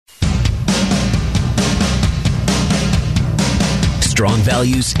Strong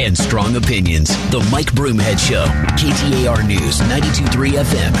values and strong opinions. The Mike Broomhead Show. KTAR News, 92.3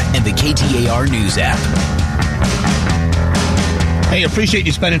 FM, and the KTAR News app. Hey, appreciate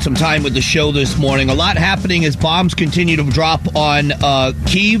you spending some time with the show this morning. A lot happening as bombs continue to drop on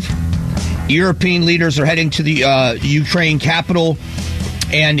Kyiv. European leaders are heading to the Ukraine capital.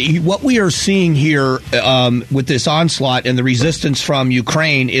 And what we are seeing here with this onslaught and the resistance from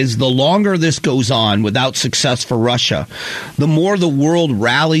Ukraine is the longer this goes on without success for Russia, the more the world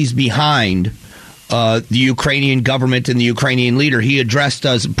rallies behind the Ukrainian government and the Ukrainian leader. He addressed,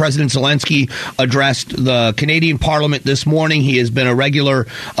 President Zelensky addressed the Canadian Parliament this morning. He has been a regular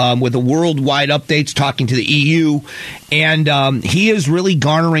with the worldwide updates, talking to the EU, and he is really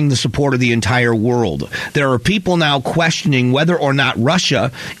garnering the support of the entire world. There are people now questioning whether or not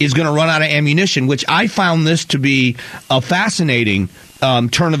Russia is going to run out of ammunition, which I found this to be a fascinating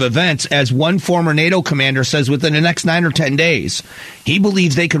turn of events, as one former NATO commander says within the next 9 or 10 days, he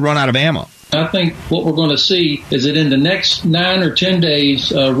believes they could run out of ammo. I think what we're going to see is that in the next 9 or 10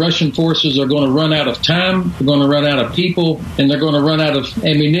 days, Russian forces are going to run out of time, they're going to run out of people, and they're going to run out of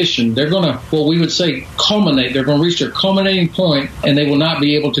ammunition. They're going to, what we would say, culminate. They're going to reach their culminating point, and they will not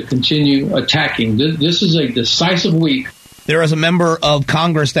be able to continue attacking. This is a decisive week. There is a member of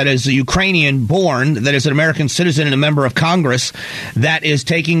Congress that is a Ukrainian-born, that is an American citizen and a member of Congress, that is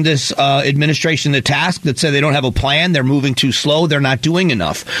taking this administration to task, that said they don't have a plan, they're moving too slow, they're not doing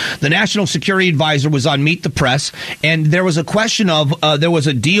enough. The National Security Advisor was on Meet the Press, and there was a question of, there was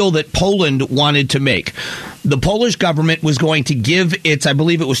a deal that Poland wanted to make. The Polish government was going to give its, I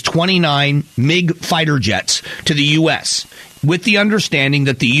believe it was 29 MiG fighter jets to the U.S., with the understanding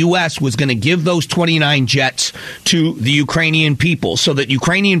that the U.S. was going to give those 29 jets to the Ukrainian people so that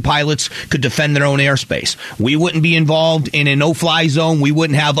Ukrainian pilots could defend their own airspace. We wouldn't be involved in a no-fly zone. We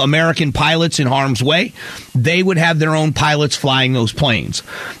wouldn't have American pilots in harm's way. They would have their own pilots flying those planes.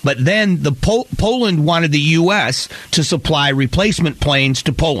 But then Poland wanted the U.S. to supply replacement planes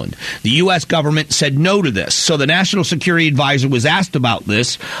to Poland. The U.S. government said no to this. So the National Security Advisor was asked about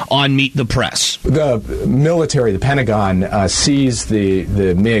this on Meet the Press. The military, the Pentagon, sees the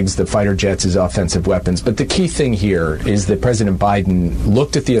MiGs, the fighter jets, as offensive weapons. But the key thing here is that President Biden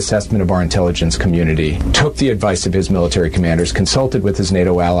looked at the assessment of our intelligence community, took the advice of his military commanders, consulted with his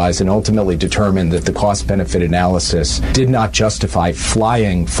NATO allies, and ultimately determined that the cost-benefit analysis did not justify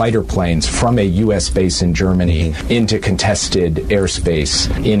flying fighter planes from a U.S. base in Germany into contested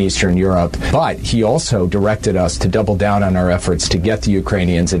airspace in Eastern Europe. But he also directed us to double down on our efforts to get the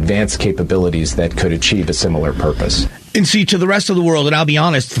Ukrainians advanced capabilities that could achieve a similar purpose. And see, to the rest of the world, and I'll be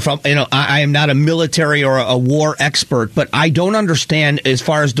honest, I am not a military or a war expert, but I don't understand, as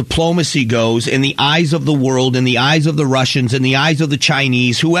far as diplomacy goes, in the eyes of the world, in the eyes of the Russians, in the eyes of the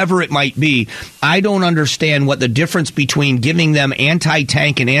Chinese, whoever it might be, I don't understand what the difference between giving them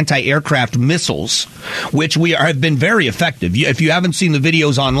anti-tank and anti-aircraft missiles, which have been very effective. If you haven't seen the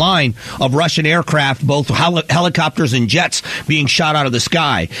videos online of Russian aircraft, both helicopters and jets being shot out of the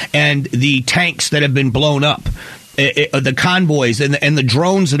sky, and the tanks that have been blown up, the convoys and the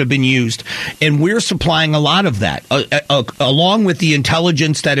drones that have been used, and we're supplying a lot of that, along with the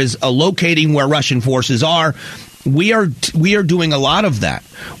intelligence that is locating where Russian forces are. We are doing a lot of that.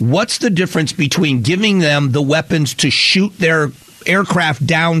 What's the difference between giving them the weapons to shoot their aircraft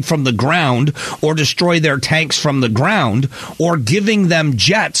down from the ground or destroy their tanks from the ground, or giving them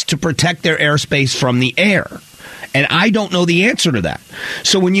jets to protect their airspace from the air? And I don't know the answer to that.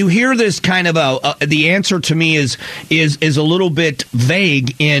 So when you hear this kind of the answer to me is a little bit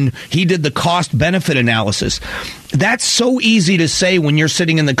vague in, he did the cost-benefit analysis. That's so easy to say when you're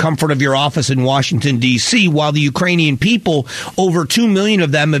sitting in the comfort of your office in Washington, D.C., while the Ukrainian people, over 2 million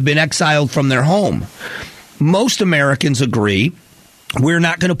of them, have been exiled from their home. Most Americans agree we're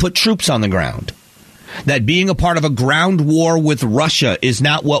not going to put troops on the ground. That being a part of a ground war with Russia is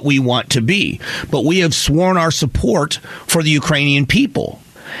not what we want to be. But we have sworn our support for the Ukrainian people.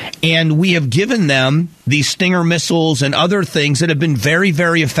 And we have given them these Stinger missiles and other things that have been very,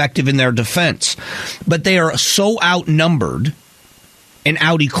 very effective in their defense. But they are so outnumbered and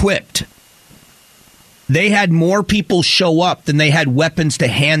out-equipped. They had more people show up than they had weapons to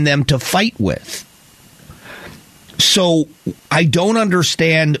hand them to fight with. So I don't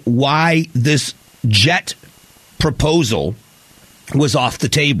understand why this jet proposal was off the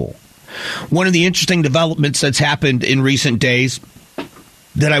table. One of the interesting developments that's happened in recent days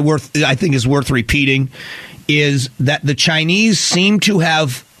that I think is worth repeating is that the Chinese seem to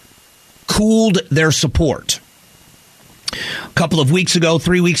have cooled their support. A couple of weeks ago,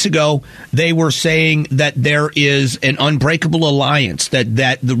 3 weeks ago, they were saying that there is an unbreakable alliance,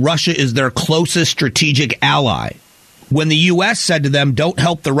 that Russia is their closest strategic ally. when the U.S. said to them, don't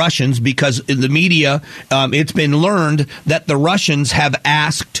help the Russians, because in the media, it's been learned that the Russians have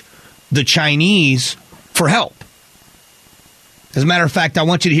asked the Chinese for help. As a matter of fact, I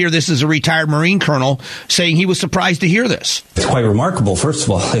want you to hear this as a retired Marine colonel saying he was surprised to hear this. It's quite remarkable, first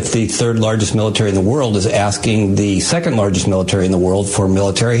of all, if the third largest military in the world is asking the second largest military in the world for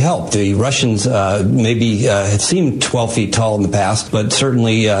military help. The Russians maybe have seemed 12 feet tall in the past, but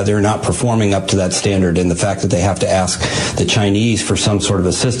certainly they're not performing up to that standard. And the fact that they have to ask the Chinese for some sort of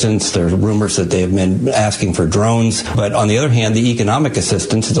assistance, there are rumors that they have been asking for drones. But on the other hand, the economic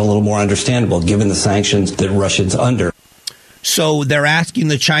assistance is a little more understandable given the sanctions that Russia's under. So they're asking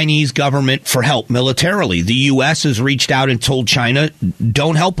the Chinese government for help militarily. The U.S. has reached out and told China,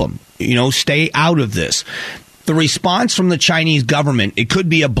 don't help them. Stay out of this. The response from the Chinese government, it could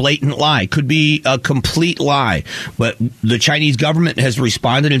be a blatant lie, could be a complete lie. But the Chinese government has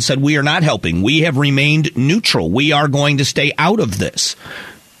responded and said, we are not helping. We have remained neutral. We are going to stay out of this.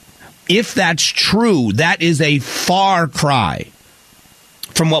 If that's true, that is a far cry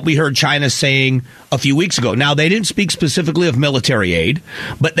from what we heard China saying a few weeks ago. Now, they didn't speak specifically of military aid,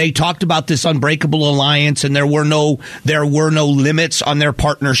 but they talked about this unbreakable alliance, and there were no limits on their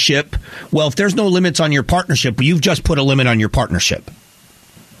partnership. Well, if there's no limits on your partnership, you've just put a limit on your partnership.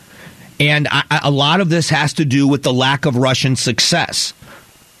 And a lot of this has to do with the lack of Russian success.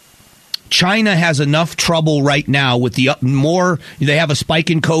 China has enough trouble right now with they have a spike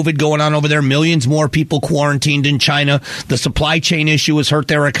in COVID going on over there, millions more people quarantined in China. The supply chain issue has hurt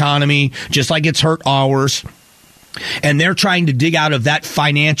their economy, just like it's hurt ours. And they're trying to dig out of that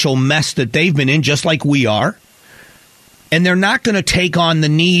financial mess that they've been in, just like we are. And they're not going to take on the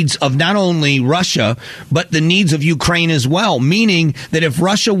needs of not only Russia, but the needs of Ukraine as well, meaning that if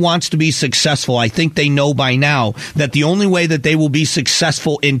Russia wants to be successful, I think they know by now that the only way that they will be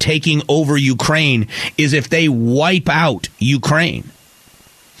successful in taking over Ukraine is if they wipe out Ukraine.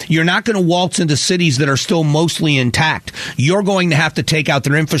 You're not going to waltz into cities that are still mostly intact. You're going to have to take out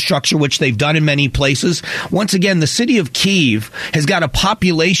their infrastructure, which they've done in many places. Once again, the city of Kyiv has got a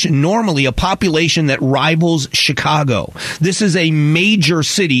population that rivals Chicago. This is a major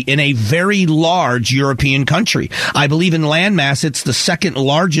city in a very large European country. I believe in landmass, it's the second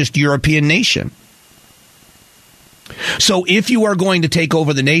largest European nation. So if you are going to take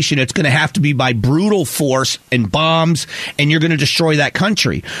over the nation, it's going to have to be by brutal force and bombs, and you're going to destroy that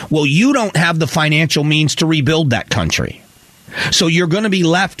country. Well, you don't have the financial means to rebuild that country. So you're going to be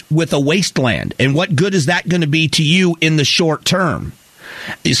left with a wasteland. And what good is that going to be to you in the short term?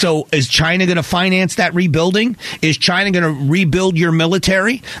 So is China going to finance that rebuilding? Is China going to rebuild your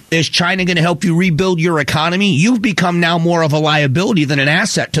military? Is China going to help you rebuild your economy? You've become now more of a liability than an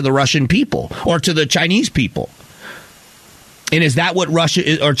asset to the Russian people or to the Chinese people. And is that what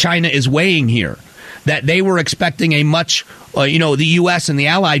Russia or China is weighing here? That they were expecting a much, the U.S. and the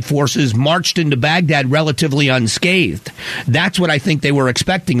Allied forces marched into Baghdad relatively unscathed. That's what I think they were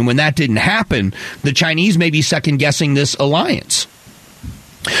expecting. And when that didn't happen, the Chinese may be second-guessing this alliance.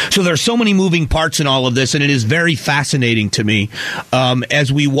 So there's so many moving parts in all of this, and it is very fascinating to me as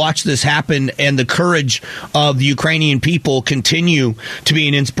we watch this happen, and the courage of the Ukrainian people continue to be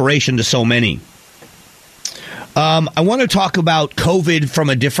an inspiration to so many. I want to talk about COVID from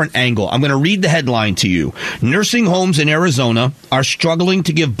a different angle. I'm going to read the headline to you. Nursing homes in Arizona are struggling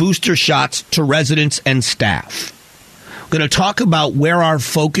to give booster shots to residents and staff. I'm going to talk about where our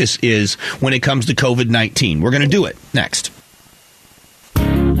focus is when it comes to COVID-19. We're going to do it next.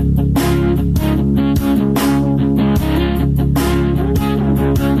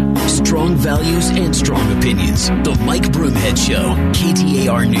 Strong values and strong opinions. The Mike Broomhead Show.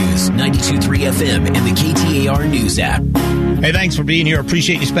 KTAR News, 92.3 FM, and the KTAR News app. Hey, thanks for being here.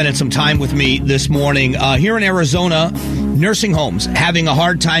 Appreciate you spending some time with me this morning. Here in Arizona, nursing homes having a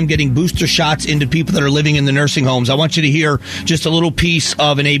hard time getting booster shots into people that are living in the nursing homes. I want you to hear just a little piece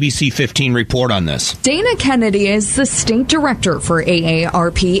of an ABC 15 report on this. Dana Kennedy is the state director for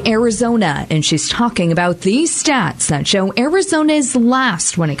AARP Arizona, and she's talking about these stats that show Arizona is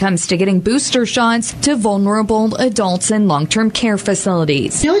last when it comes to getting booster shots to vulnerable adults in long-term care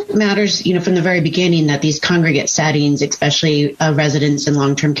facilities. It matters, from the very beginning that these congregate settings, especially residents in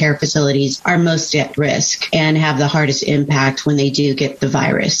long-term care facilities, are most at risk and have the hardest impact when they do get the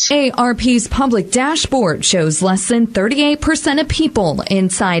virus. AARP's public dashboard shows less than 38% of people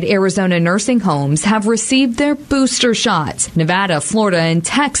inside Arizona nursing homes have received their booster shots. Nevada, Florida, and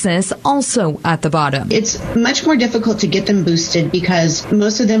Texas also at the bottom. It's much more difficult to get them boosted because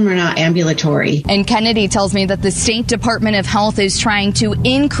most of them are not ambulatory. And Kennedy tells me that the State Department of Health is trying to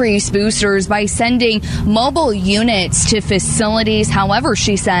increase boosters by sending mobile units to facilities. However,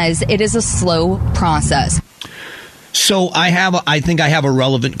 she says it is a slow process. So I think I have a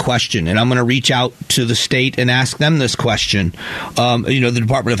relevant question, and I'm going to reach out to the state and ask them this question. The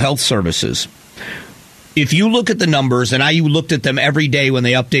Department of Health Services. If you look at the numbers, and I looked at them every day when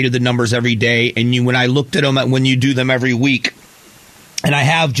they updated the numbers every day, and when I looked at them when you do them every week, and I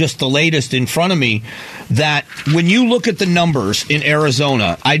have just the latest in front of me, that when you look at the numbers in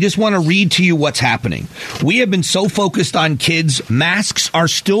Arizona, I just want to read to you what's happening. We have been so focused on kids. Masks are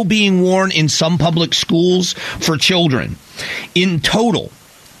still being worn in some public schools for children. In total,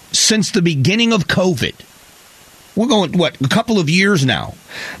 since the beginning of COVID, we're going, a couple of years now,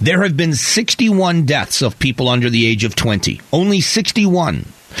 there have been 61 deaths of people under the age of 20. Only 61.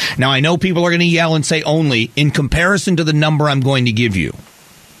 Now, I know people are going to yell and say only in comparison to the number I'm going to give you.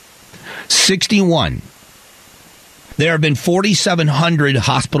 61. There have been 4,700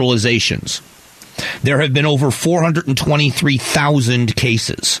 hospitalizations. There have been over 423,000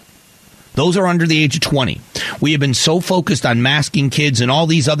 cases. Those are under the age of 20. We have been so focused on masking kids and all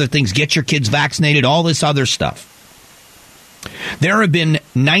these other things, get your kids vaccinated, all this other stuff. There have been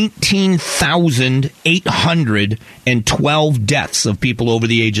 19,812 deaths of people over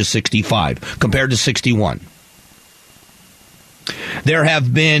the age of 65 compared to 61. There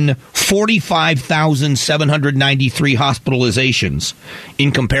have been 45,793 hospitalizations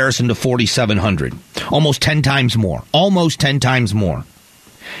in comparison to 4,700. Almost 10 times more. Almost 10 times more.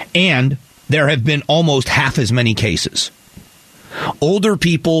 And there have been almost half as many cases. Older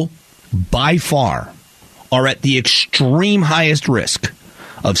people, by far, are at the extreme highest risk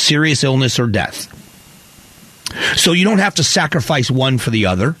of serious illness or death. So you don't have to sacrifice one for the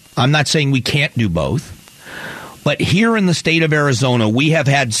other. I'm not saying we can't do both. But here in the state of Arizona, we have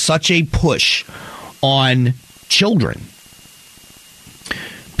had such a push on children.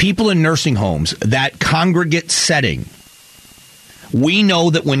 People in nursing homes, that congregate setting. We know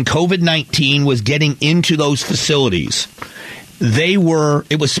that when COVID-19 was getting into those facilities,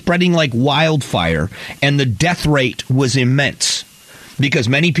 it was spreading like wildfire, and the death rate was immense because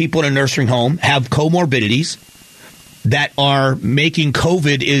many people in a nursing home have comorbidities that are making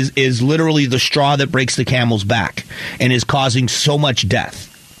COVID is literally the straw that breaks the camel's back and is causing so much death.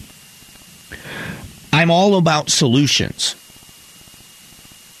 I'm all about solutions.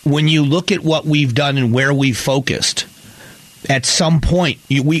 When you look at what we've done and where we've focused, at some point,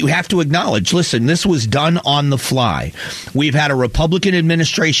 we have to acknowledge, listen, this was done on the fly. We've had a Republican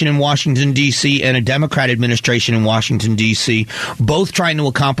administration in Washington, D.C. and a Democrat administration in Washington, D.C., both trying to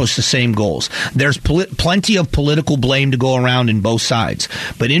accomplish the same goals. There's plenty of political blame to go around in both sides.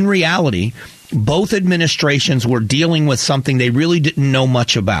 But in reality, both administrations were dealing with something they really didn't know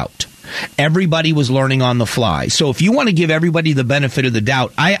much about. Everybody was learning on the fly. So if you want to give everybody the benefit of the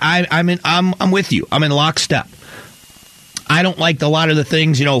doubt, I'm with you. I'm in lockstep. I don't like a lot of the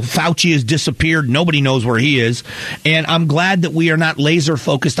things, Fauci has disappeared. Nobody knows where he is. And I'm glad that we are not laser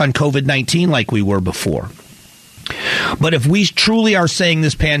focused on COVID-19 like we were before. But if we truly are saying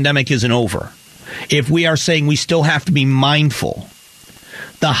this pandemic isn't over, if we are saying we still have to be mindful,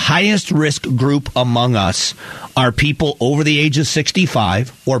 the highest risk group among us are people over the age of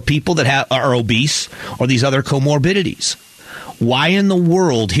 65 or people that are obese or these other comorbidities. Why in the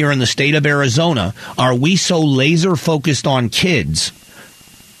world here in the state of Arizona are we so laser focused on kids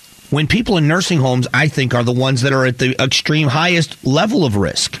when people in nursing homes, I think, are the ones that are at the extreme highest level of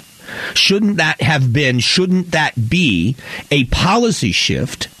risk? Shouldn't that be a policy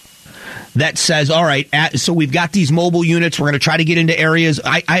shift that says, all right, so we've got these mobile units, we're going to try to get into areas.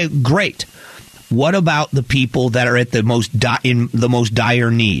 Great. What about the people that are at the most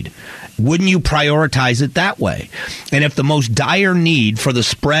dire need? Wouldn't you prioritize it that way? And if the most dire need for the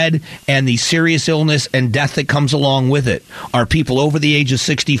spread and the serious illness and death that comes along with it are people over the age of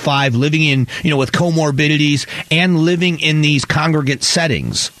 65 living in, with comorbidities and living in these congregate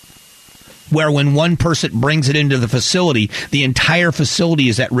settings where when one person brings it into the facility, the entire facility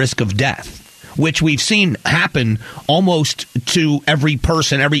is at risk of death, which we've seen happen almost to every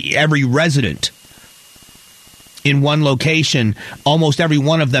person, every resident. In one location, almost every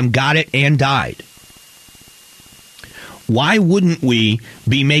one of them got it and died. Why wouldn't we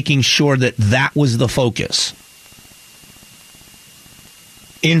be making sure that was the focus?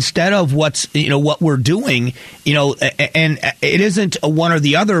 Instead of what we're doing, and it isn't a one or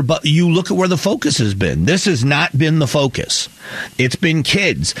the other, but you look at where the focus has been. This has not been the focus. It's been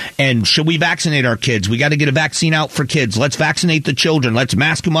kids. And should we vaccinate our kids? We got to get a vaccine out for kids. Let's vaccinate the children. Let's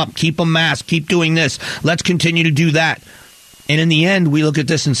mask them up, keep them masked, keep doing this. Let's continue to do that. And in the end, we look at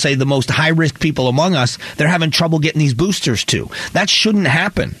this and say the most high-risk people among us, they're having trouble getting these boosters too. That shouldn't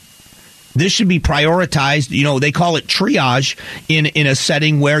happen. This should be prioritized. You know, they call it triage in a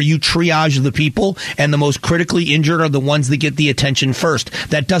setting where you triage the people, and the most critically injured are the ones that get the attention first.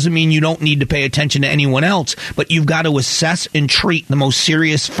 That doesn't mean you don't need to pay attention to anyone else, but you've got to assess and treat the most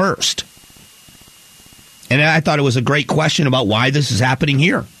serious first. And I thought it was a great question about why this is happening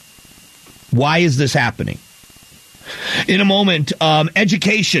here. Why is this happening? In a moment,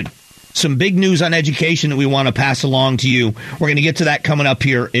 education. Some big news on education that we want to pass along to you. We're going to get to that coming up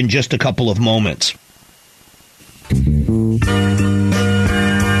here in just a couple of moments. Strong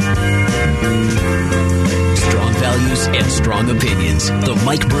values and strong opinions. The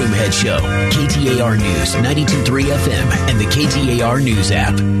Mike Broomhead Show. KTAR News, 92.3 FM, and the KTAR News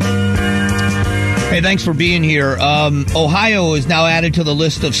app. Hey, thanks for being here. Ohio is now added to the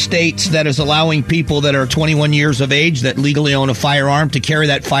list of states that is allowing people that are 21 years of age that legally own a firearm to carry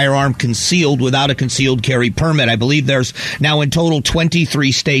that firearm concealed without a concealed carry permit. I believe there's now in total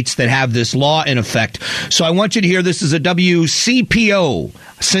 23 states that have this law in effect. So I want you to hear this is a WCPO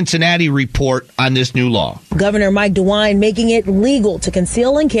Cincinnati report on this new law. Governor Mike DeWine making it legal to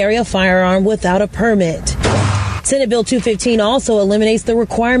conceal and carry a firearm without a permit. Senate Bill 215 also eliminates the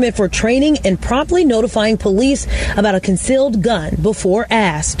requirement for training and promptly notifying police about a concealed gun before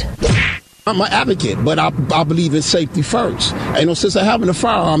asked. I'm an advocate, but I believe in safety first. Ain't no sense of having a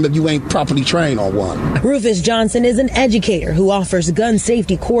firearm if you ain't properly trained on one. Rufus Johnson is an educator who offers gun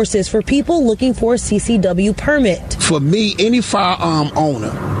safety courses for people looking for a CCW permit. For me, any firearm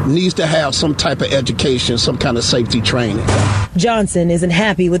owner needs to have some type of education, some kind of safety training. Johnson isn't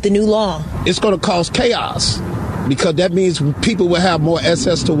happy with the new law. It's going to cause chaos, because that means people will have more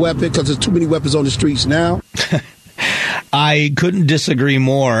access to weapons because there's too many weapons on the streets now. I couldn't disagree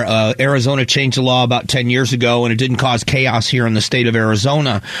more. Arizona changed the law about 10 years ago, and it didn't cause chaos here in the state of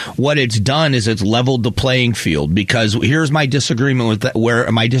Arizona. What it's done is it's leveled the playing field, because here's my disagreement with that, where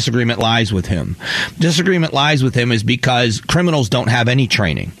my disagreement lies with him. Disagreement lies with him is because criminals don't have any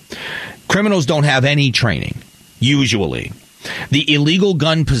training. Criminals don't have any training, usually. The illegal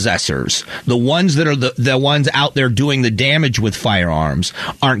gun possessors, the ones that are the ones out there doing the damage with firearms,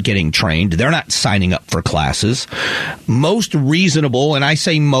 aren't getting trained. They're not signing up for classes. Most reasonable, and I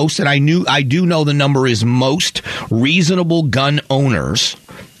say most, and I do know the number is most reasonable gun owners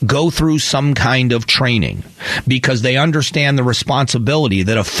go through some kind of training because they understand the responsibility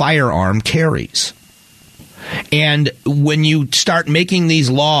that a firearm carries. And when you start making these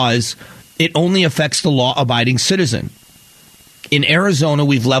laws, it only affects the law-abiding citizen. In Arizona,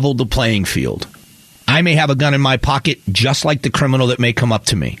 we've leveled the playing field. I may have a gun in my pocket just like the criminal that may come up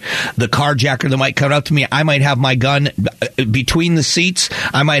to me. The carjacker that might come up to me, I might have my gun between the seats.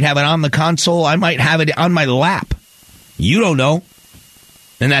 I might have it on the console. I might have it on my lap. You don't know.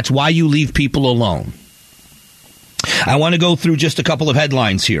 And that's why you leave people alone. I want to go through just a couple of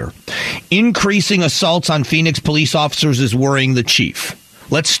headlines here. Increasing assaults on Phoenix police officers is worrying the chief.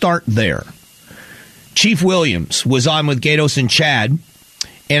 Let's start there. Chief Williams was on with Gatos and Chad,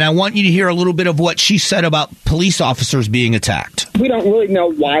 and I want you to hear a little bit of what she said about police officers being attacked. We don't really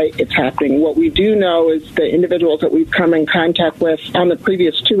know why it's happening. What we do know is the individuals that we've come in contact with on the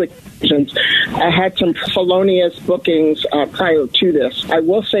previous two occasions had some felonious bookings prior to this. I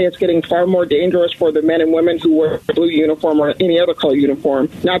will say it's getting far more dangerous for the men and women who wear a blue uniform or any other color uniform,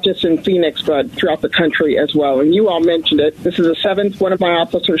 not just in Phoenix, but throughout the country as well. And you all mentioned it. This is the 7th one of my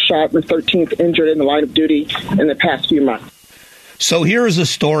officers shot and the 13th injured in the line of duty in the past few months. So here's a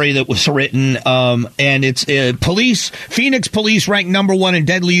story that was written, and it's Phoenix police ranked number 1 in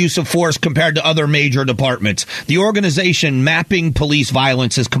deadly use of force compared to other major departments. The organization Mapping Police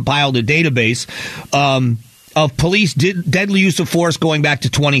Violence has compiled a database of police deadly use of force going back to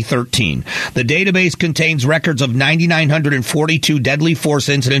 2013. The database contains records of 9,942 deadly force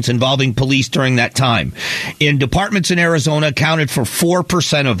incidents involving police during that time. In departments in Arizona accounted for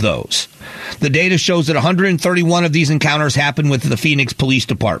 4% of those. The data shows that 131 of these encounters happened with the Phoenix Police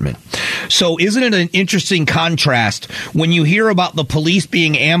Department. So isn't it an interesting contrast when you hear about the police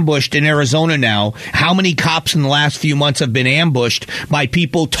being ambushed in Arizona now, how many cops in the last few months have been ambushed by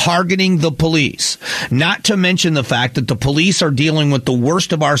people targeting the police? Not to mention the fact that the police are dealing with the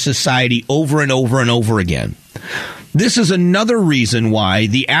worst of our society over and over and over again. This is another reason why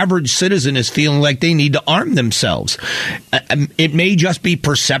the average citizen is feeling like they need to arm themselves. It may just be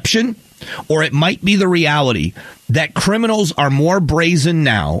perception, or it might be the reality that criminals are more brazen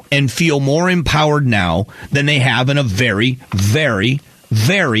now and feel more empowered now than they have in a very, very,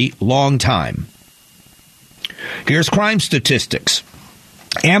 very long time. Here's crime statistics.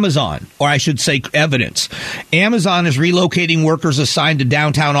 Amazon, or I should say evidence. Amazon is relocating workers assigned to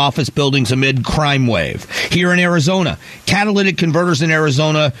downtown office buildings amid crime wave. Here in Arizona, catalytic converters in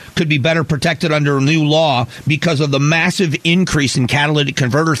Arizona could be better protected under a new law because of the massive increase in catalytic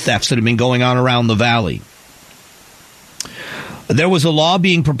converter thefts that have been going on around the valley. There was a law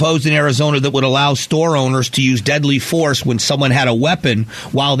being proposed in Arizona that would allow store owners to use deadly force when someone had a weapon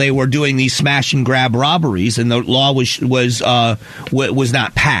while they were doing these smash and grab robberies, and the law was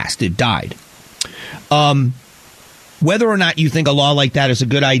not passed. It died. Whether or not you think a law like that is a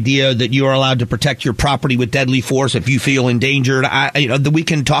good idea, that you are allowed to protect your property with deadly force if you feel endangered, we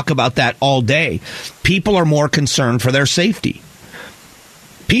can talk about that all day. People are more concerned for their safety.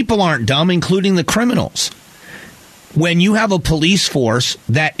 People aren't dumb, including the criminals. When you have a police force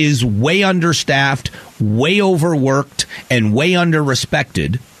that is way understaffed, way overworked, and way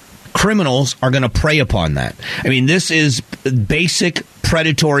under-respected, criminals are going to prey upon that. I mean, this is basic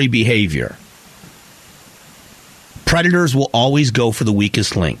predatory behavior. Predators will always go for the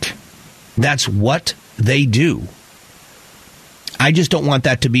weakest link. That's what they do. I just don't want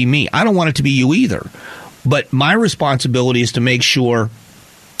that to be me. I don't want it to be you either. But my responsibility is to make sure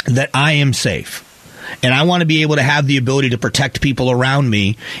that I am safe. And I want to be able to have the ability to protect people around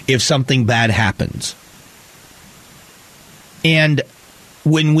me if something bad happens. And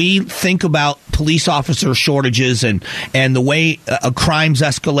when we think about police officer shortages and the way crimes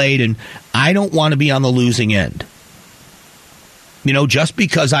escalate, and I don't want to be on the losing end. You know, just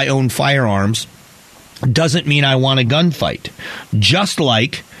because I own firearms doesn't mean I want a gunfight. Just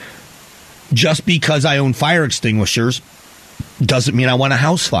because I own fire extinguishers doesn't mean I want a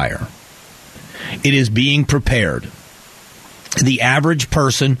house fire. It is being prepared. The average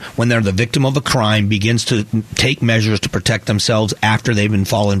person, when they're the victim of a crime, begins to take measures to protect themselves after they've been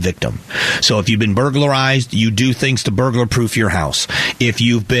fallen victim. So if you've been burglarized, you do things to burglar-proof your house. If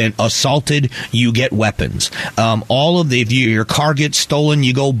you've been assaulted, you get weapons. If your car gets stolen,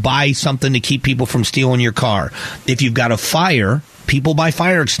 you go buy something to keep people from stealing your car. If you've got a fire, people buy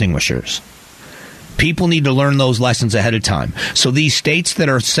fire extinguishers. People need to learn those lessons ahead of time. So these states that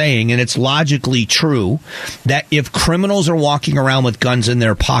are saying, and it's logically true, that if criminals are walking around with guns in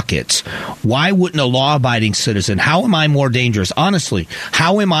their pockets, why wouldn't a law-abiding citizen? How am I more dangerous? Honestly,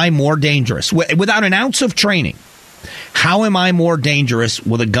 how am I more dangerous? Without an ounce of training, how am I more dangerous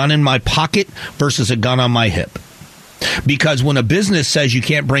with a gun in my pocket versus a gun on my hip? Because when a business says you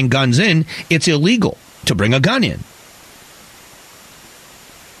can't bring guns in, it's illegal to bring a gun in.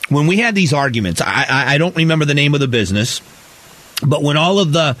 When we had these arguments, I don't remember the name of the business, but when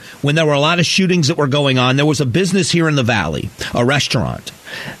there were a lot of shootings that were going on, there was a business here in the Valley, a restaurant,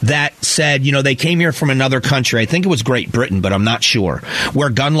 that said, they came here from another country. I think it was Great Britain, but I'm not sure, where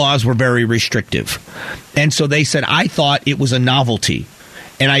gun laws were very restrictive. And so they said, I thought it was a novelty.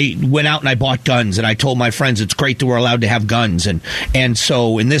 And I went out and I bought guns, and I told my friends it's great that we're allowed to have guns. And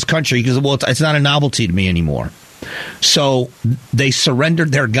so in this country, because, well, it's not a novelty to me anymore. So they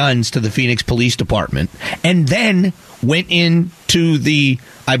surrendered their guns to the Phoenix Police Department and then went into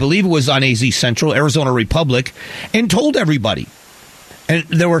I believe it was on AZ Central, Arizona Republic, and told everybody. And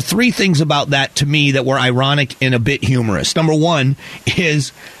there were three things about that to me that were ironic and a bit humorous. Number one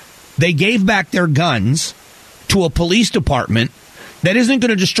is they gave back their guns to a police department that isn't going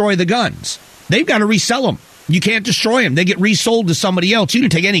to destroy the guns. They've got to resell them. You can't destroy them. They get resold to somebody else. You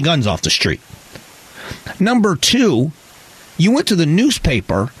didn't take any guns off the street. Number two, you went to the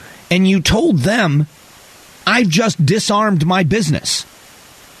newspaper and you told them, I've just disarmed my business.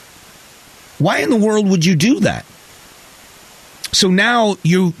 Why in the world would you do that? So now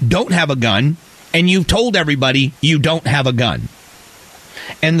you don't have a gun, and you've told everybody you don't have a gun.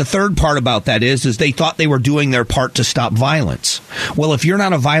 And the third part about that is they thought they were doing their part to stop violence. Well, if you're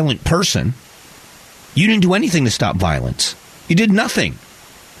not a violent person, you didn't do anything to stop violence. You did nothing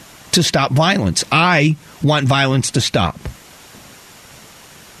to stop violence. I want violence to stop.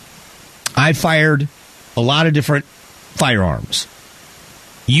 I fired a lot of different firearms.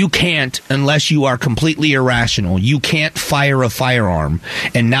 You can't, unless you are completely irrational, you can't fire a firearm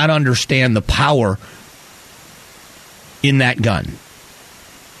and not understand the power in that gun.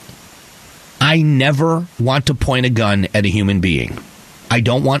 I never want to point a gun at a human being. I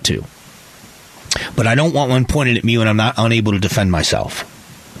don't want to. But I don't want one pointed at me when I'm not unable to defend myself.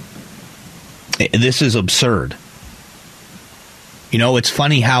 This is absurd. It's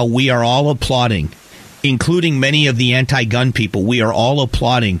funny how we are all applauding, including many of the anti-gun people, we are all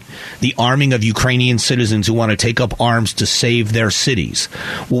applauding the arming of Ukrainian citizens who want to take up arms to save their cities.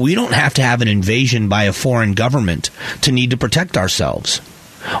 Well, we don't have to have an invasion by a foreign government to need to protect ourselves.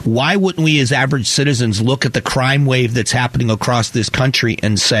 Why wouldn't we as average citizens look at the crime wave that's happening across this country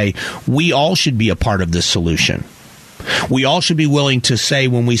and say, we all should be a part of this solution? We all should be willing to say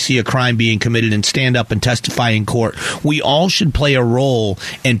when we see a crime being committed and stand up and testify in court. We all should play a role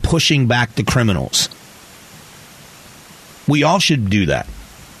in pushing back the criminals. We all should do that.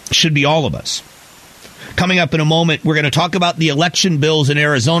 It should be all of us. Coming up in a moment, we're going to talk about the election bills in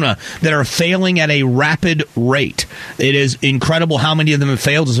Arizona that are failing at a rapid rate. It is incredible how many of them have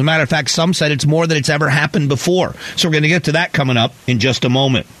failed. As a matter of fact, some said it's more than it's ever happened before. So we're going to get to that coming up in just a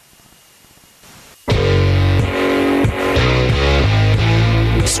moment.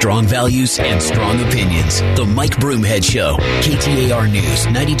 Strong values and strong opinions. The Mike Broomhead Show. KTAR News,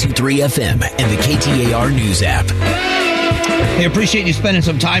 92.3 FM, and the KTAR News app. Hey, appreciate you spending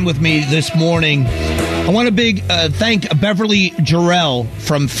some time with me this morning. I want to thank Beverly Jarrell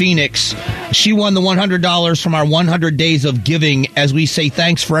from Phoenix. She won the $100 from our 100 Days of Giving as we say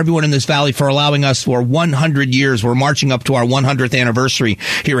thanks for everyone in this valley for allowing us for 100 years. We're marching up to our 100th anniversary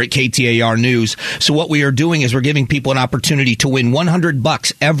here at KTAR News. So what we are doing is we're giving people an opportunity to win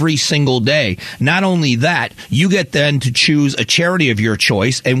 $100 every single day. Not only that, you get then to choose a charity of your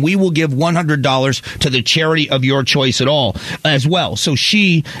choice, and we will give $100 to the charity of your choice at all as well. So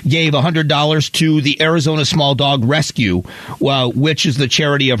she gave $100 to the Arizona Small Dog Rescue, which is the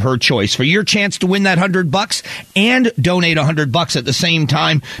charity of her choice. For your chance to win that $100 and donate $100 at the same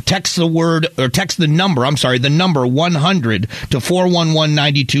time, text the number 100 to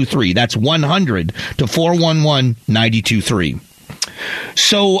 411-923. That's 100 to 411-923.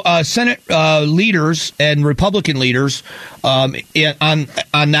 So Senate leaders and Republican leaders on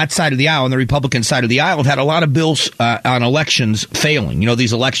that side of the aisle, on the Republican side of the aisle, have had a lot of bills on elections failing. You know,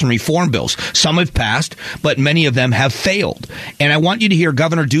 these election reform bills. Some have passed, but many of them have failed. And I want you to hear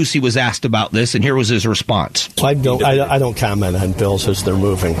Governor Ducey was asked about this, and here was his response. I don't comment on bills as they're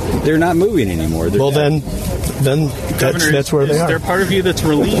moving. They're not moving anymore. Then that's where they are. Is there part of you that's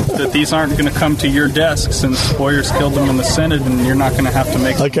relieved that these aren't going to come to your desk since Boyers killed them in the Senate and you're not going to have to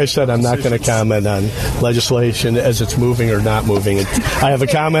make... Like I said, I'm not going to comment on legislation as it's moving or not moving. I have a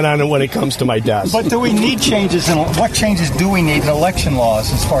comment on it when it comes to my desk. But do we need changes? What changes do we need in election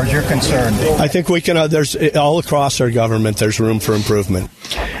laws as far as you're concerned? I think we can... there's all across our government, there's room for improvement.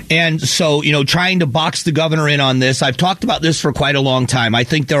 And so, trying to box the governor in on this, I've talked about this for quite a long time. I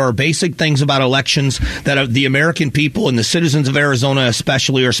think there are basic things about elections that the American people and the citizens of Arizona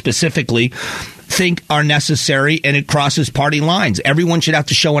especially or specifically think are necessary, and it crosses party lines. Everyone should have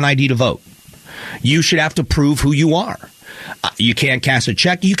to show an ID to vote. You should have to prove who you are. You can't cash a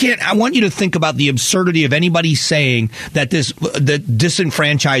check. You can't. I want you to think about the absurdity of anybody saying that that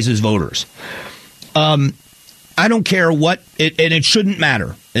disenfranchises voters. I don't care what, and it shouldn't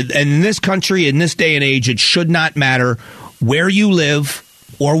matter. And in this country, in this day and age, it should not matter where you live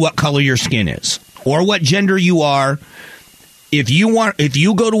or what color your skin is or what gender you are. If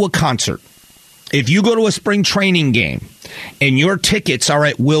you go to a concert, if you go to a spring training game and your tickets are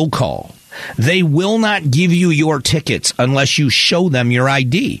at will call, they will not give you your tickets unless you show them your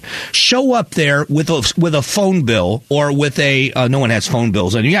ID. Show up there with a phone bill or with no one has phone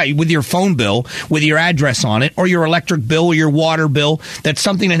bills. And with your phone bill with your address on it or your electric bill or your water bill. That's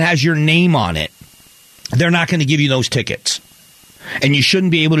something that has your name on it. They're not going to give you those tickets. And you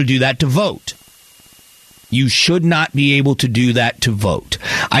shouldn't be able to do that to vote. You should not be able to do that to vote.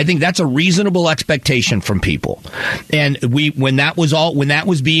 I think that's a reasonable expectation from people. And when that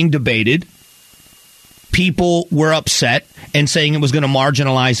was being debated, people were upset and saying it was going to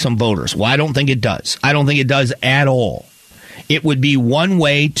marginalize some voters. Well, I don't think it does. I don't think it does at all. It would be one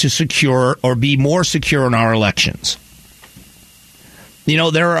way to secure or be more secure in our elections.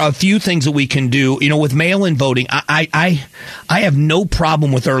 There are a few things that we can do. With mail-in voting, I have no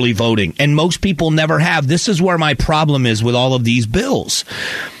problem with early voting, and most people never have. This is where my problem is with all of these bills.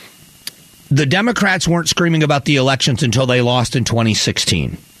 The Democrats weren't screaming about the elections until they lost in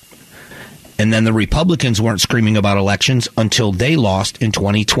 2016. And then the Republicans weren't screaming about elections until they lost in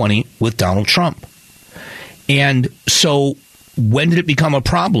 2020 with Donald Trump. And so when did it become a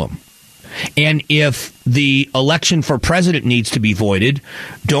problem? And if the election for president needs to be voided,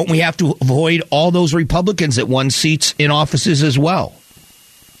 don't we have to avoid all those Republicans that won seats in offices as well?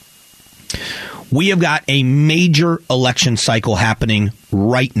 We have got a major election cycle happening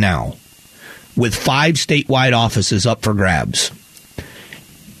right now with 5 statewide offices up for grabs.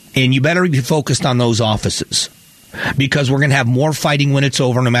 And you better be focused on those offices because we're going to have more fighting when it's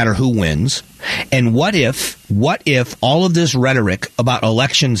over no matter who wins. And what if all of this rhetoric about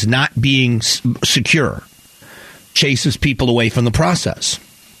elections not being secure chases people away from the process?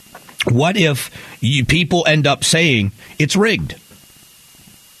 What if people end up saying it's rigged?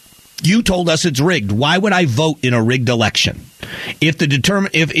 You told us it's rigged. Why would I vote in a rigged election? If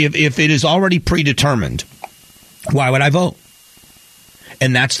it is already predetermined, why would I vote?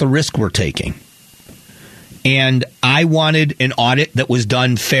 And that's the risk we're taking. And I wanted an audit that was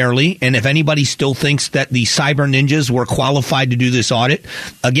done fairly. And if anybody still thinks that the cyber ninjas were qualified to do this audit,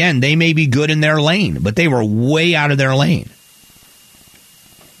 again, they may be good in their lane, but they were way out of their lane.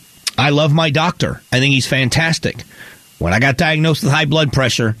 I love my doctor. I think he's fantastic. When I got diagnosed with high blood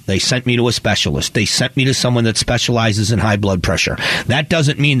pressure, they sent me to a specialist. They sent me to someone that specializes in high blood pressure. That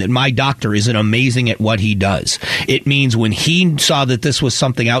doesn't mean that my doctor isn't amazing at what he does. It means when he saw that this was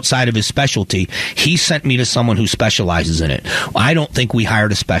something outside of his specialty, he sent me to someone who specializes in it. I don't think we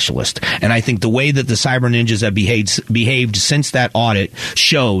hired a specialist. And I think the way that the cyber ninjas have behaved since that audit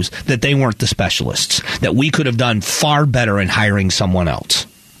shows that they weren't the specialists, that we could have done far better in hiring someone else.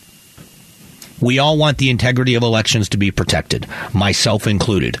 We all want the integrity of elections to be protected, myself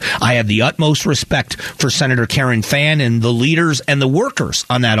included. I have the utmost respect for Senator Karen Fann and the leaders and the workers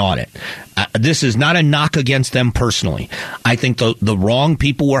on that audit. This is not a knock against them personally. I think the wrong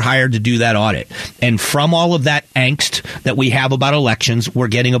people were hired to do that audit. And from all of that angst that we have about elections, we're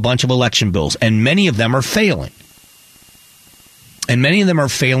getting a bunch of election bills, and many of them are failing. And many of them are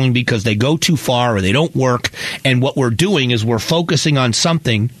failing because they go too far or they don't work. And what we're doing is we're focusing on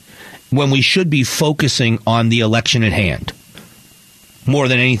something when we should be focusing on the election at hand more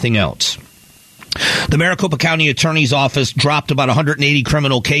than anything else. The Maricopa County Attorney's Office dropped about 180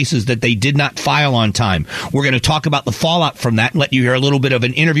 criminal cases that they did not file on time. We're going to talk about the fallout from that and let you hear a little bit of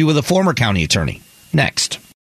an interview with a former county attorney next.